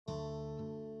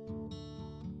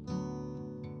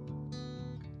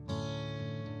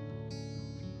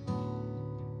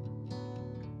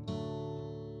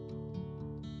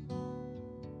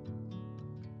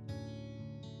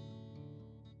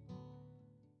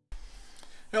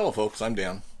Hello folks, I'm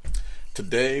Dan.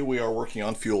 Today we are working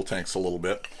on fuel tanks a little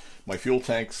bit. My fuel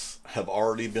tanks have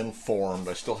already been formed.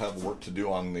 I still have work to do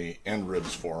on the end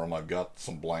ribs for them. I've got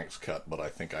some blanks cut, but I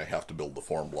think I have to build the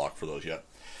form block for those yet.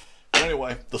 But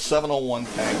anyway, the 701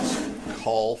 tanks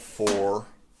call for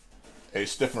a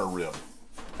stiffener rib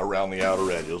around the outer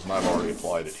edges, and I've already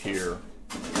applied it here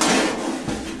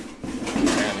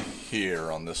and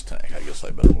here on this tank. I guess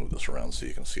I better move this around so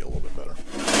you can see a little bit better.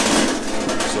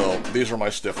 So these are my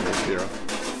stiffeners here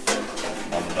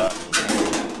on the back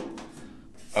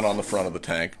and on the front of the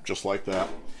tank, just like that.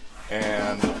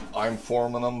 And I'm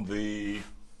forming them the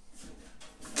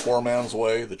poor man's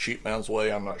way, the cheap man's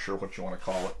way, I'm not sure what you want to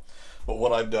call it. But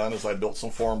what I've done is I built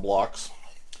some form blocks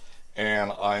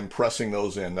and I'm pressing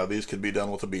those in. Now these could be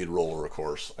done with a bead roller, of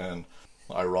course, and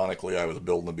ironically I was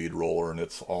building a bead roller and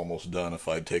it's almost done. If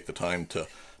I'd take the time to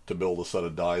build a set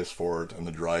of dies for it and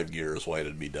the drive gear is why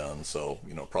it'd be done. So,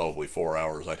 you know, probably 4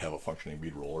 hours I'd have a functioning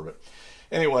bead roller. But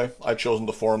anyway, I've chosen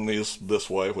to form these this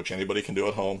way, which anybody can do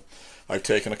at home. I've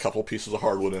taken a couple pieces of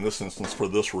hardwood in this instance for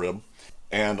this rib,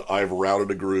 and I've routed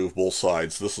a groove both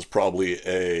sides. This is probably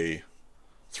a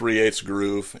 3/8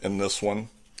 groove in this one,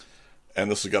 and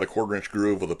this has got a 1/4 inch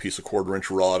groove with a piece of 1/4 inch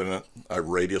rod in it. I've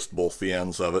radiused both the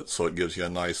ends of it so it gives you a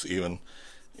nice even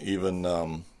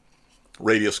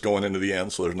radius going into the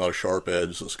end, so there's not a sharp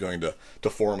edge that's going to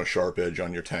form a sharp edge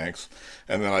on your tanks.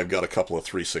 And then I've got a couple of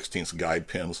 3/16 guide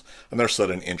pins, and they're set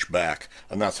an inch back,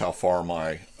 and that's how far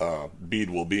my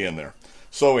bead will be in there.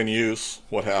 So in use,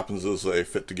 what happens is they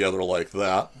fit together like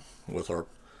that with our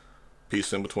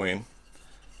piece in between,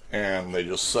 and they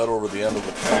just set over the end of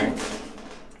the tank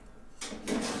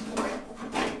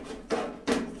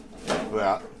like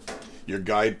that. Your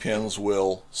guide pins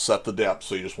will set the depth,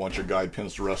 so you just want your guide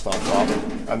pins to rest on top,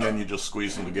 and then you just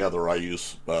squeeze them together. I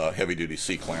use heavy-duty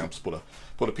C-clamps. Put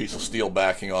a piece of steel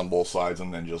backing on both sides,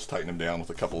 and then just tighten them down with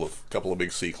a couple of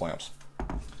big C-clamps.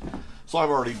 So I've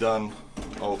already done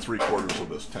 3/4 of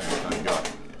this tank. I've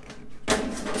got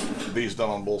these done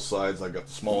on both sides. I've got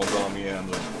the small ones on the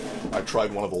end, and I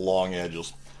tried one of the long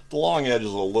edges. The long edge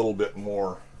is a little bit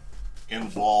more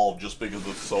involved just because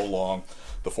it's so long.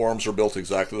 The forms are built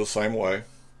exactly the same way,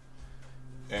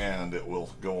 and it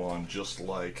will go on just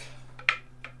like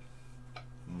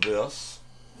this.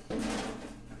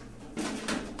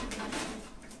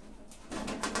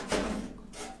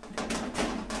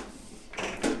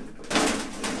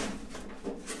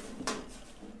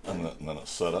 And then it's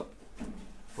set up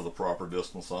for the proper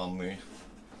distance on the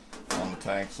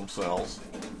tanks themselves,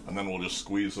 and then we'll just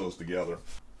squeeze those together.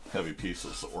 Heavy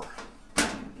pieces that were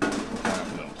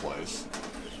clamped in place.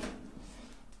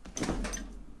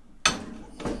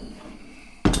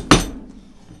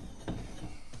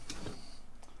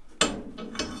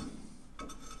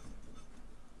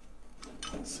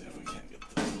 Let's see if we can't get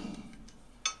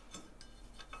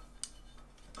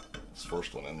this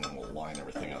first one in, and then we'll line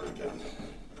everything up again.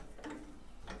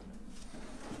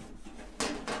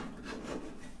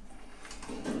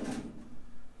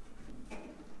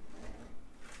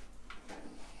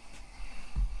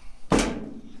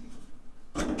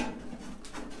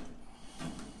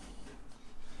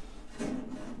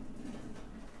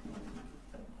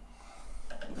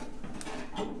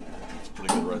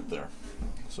 Pretty good right there.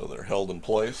 So they're held in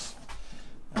place.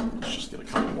 Let's just get a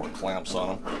couple more clamps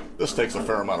on them. This takes a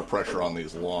fair amount of pressure on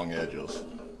these long edges,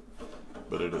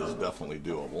 but it is definitely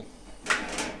doable.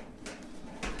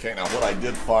 Okay, now what I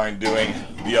did find doing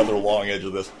the other long edge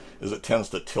of this is it tends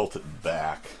to tilt it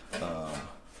back.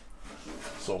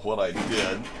 So what I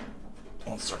did,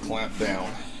 once they're clamped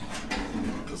down,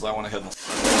 is I went ahead and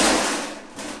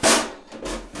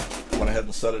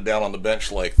set it down on the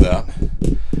bench like that,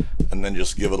 and then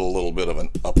just give it a little bit of an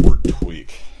upward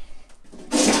tweak.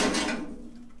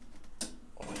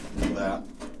 That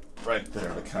right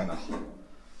there to kind of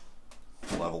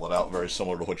level it out, very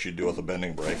similar to what you do with a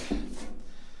bending brake.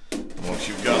 And once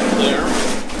you've got it there,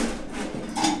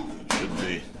 it should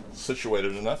be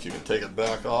situated enough. You can take it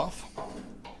back off.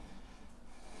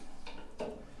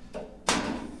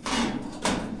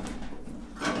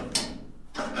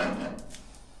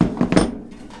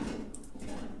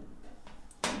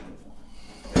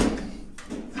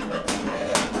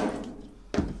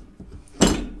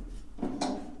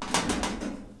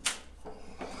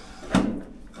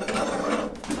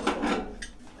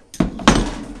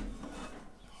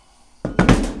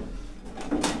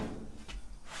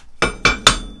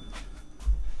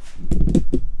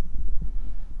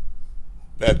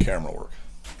 Bad camera work.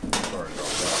 Sorry about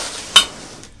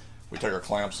that. We take our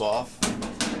clamps off,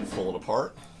 pull it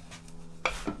apart.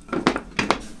 And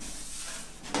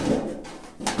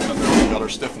then we've got our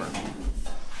stiffener.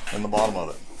 in the bottom of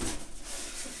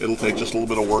it. It'll take just a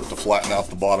little bit of work to flatten out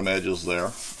the bottom edges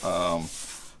there.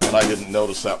 And I didn't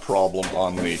notice that problem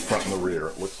on the front and the rear.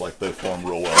 It looks like they formed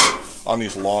real well. On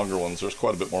these longer ones, there's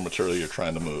quite a bit more material you're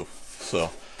trying to move. So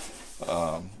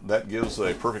that gives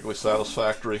a perfectly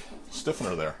satisfactory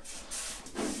stiffener there.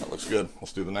 That looks good.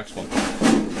 Let's do the next one.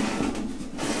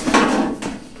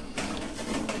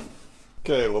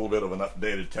 Okay, a little bit of an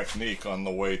updated technique on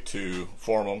the way to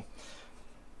form them.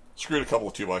 Screwed a couple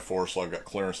of 2x4s so I've got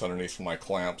clearance underneath for my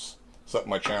clamps. Set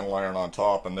my channel iron on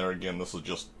top, and there again, this is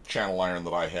just channel iron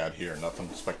that I had here, nothing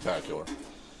spectacular.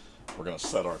 We're going to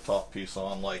set our top piece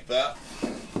on like that.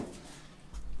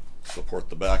 Support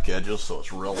the back edges so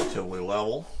it's relatively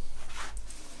level.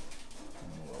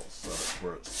 And we'll set it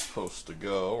where it's supposed to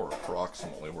go, or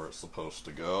approximately where it's supposed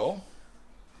to go.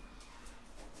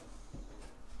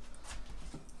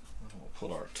 And we'll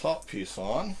put our top piece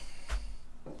on.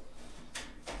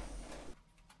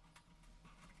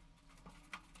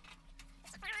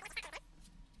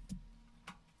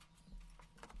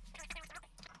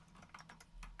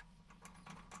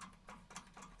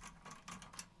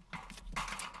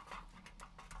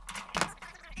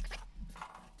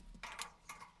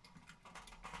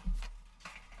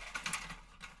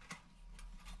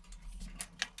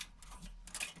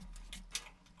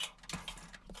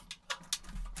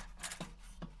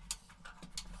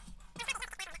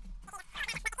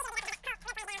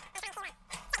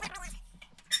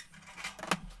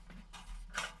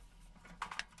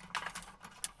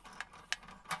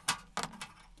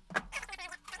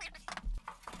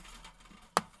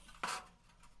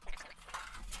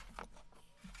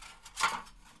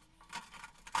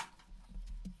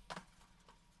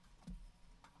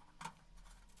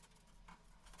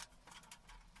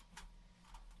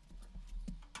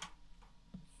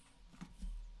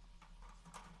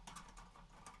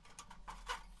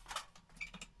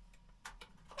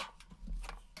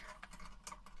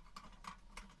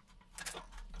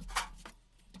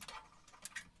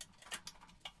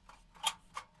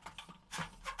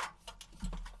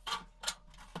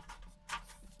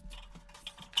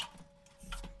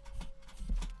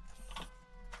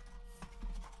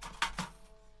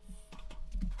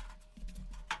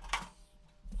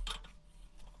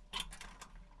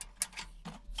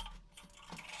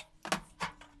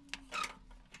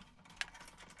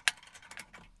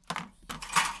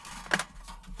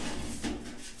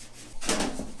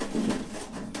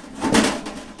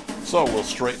 So we'll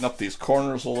straighten up these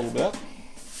corners a little bit,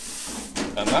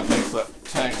 and that makes that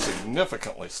tank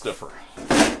significantly stiffer.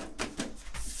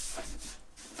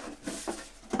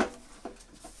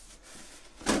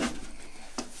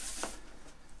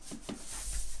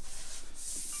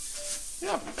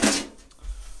 Yeah,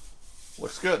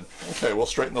 looks good. Okay, we'll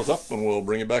straighten those up and we'll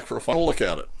bring it back for a final look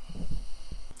at it.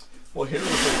 Well, here's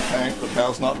a tank that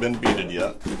has not been beaded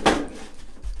yet,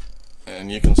 and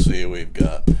you can see we've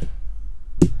got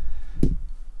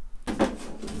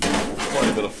quite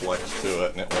a bit of flex to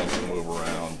it, and it wants to move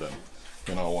around, and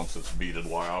you know, once it's beaded,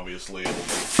 why obviously it'll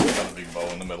be kind of a big bow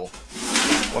in the middle.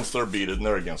 Once they're beaded, and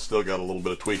there again, still got a little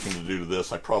bit of tweaking to do to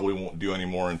this. I probably won't do any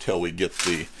more until we get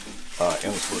the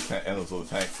ends of the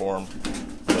tank formed,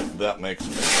 but that makes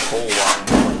a whole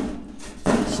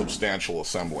lot more substantial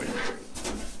assembly.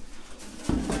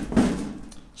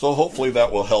 So hopefully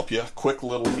that will help you. Quick,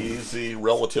 little, easy,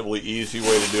 relatively easy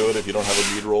way to do it if you don't have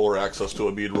a bead roller or access to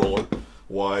a bead roller.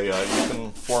 Why, you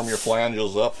can form your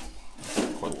flanges up.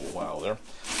 Quite a little while there.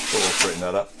 So we'll straighten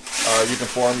that up. You can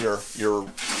form your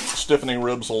stiffening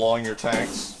ribs along your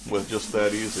tanks with just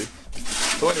that easy.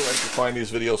 So anyway, if you find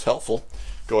these videos helpful,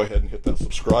 go ahead and hit that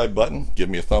subscribe button. Give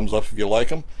me a thumbs up if you like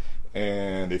them.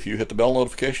 And if you hit the bell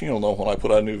notification, you'll know when I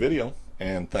put out a new video.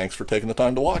 And thanks for taking the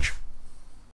time to watch.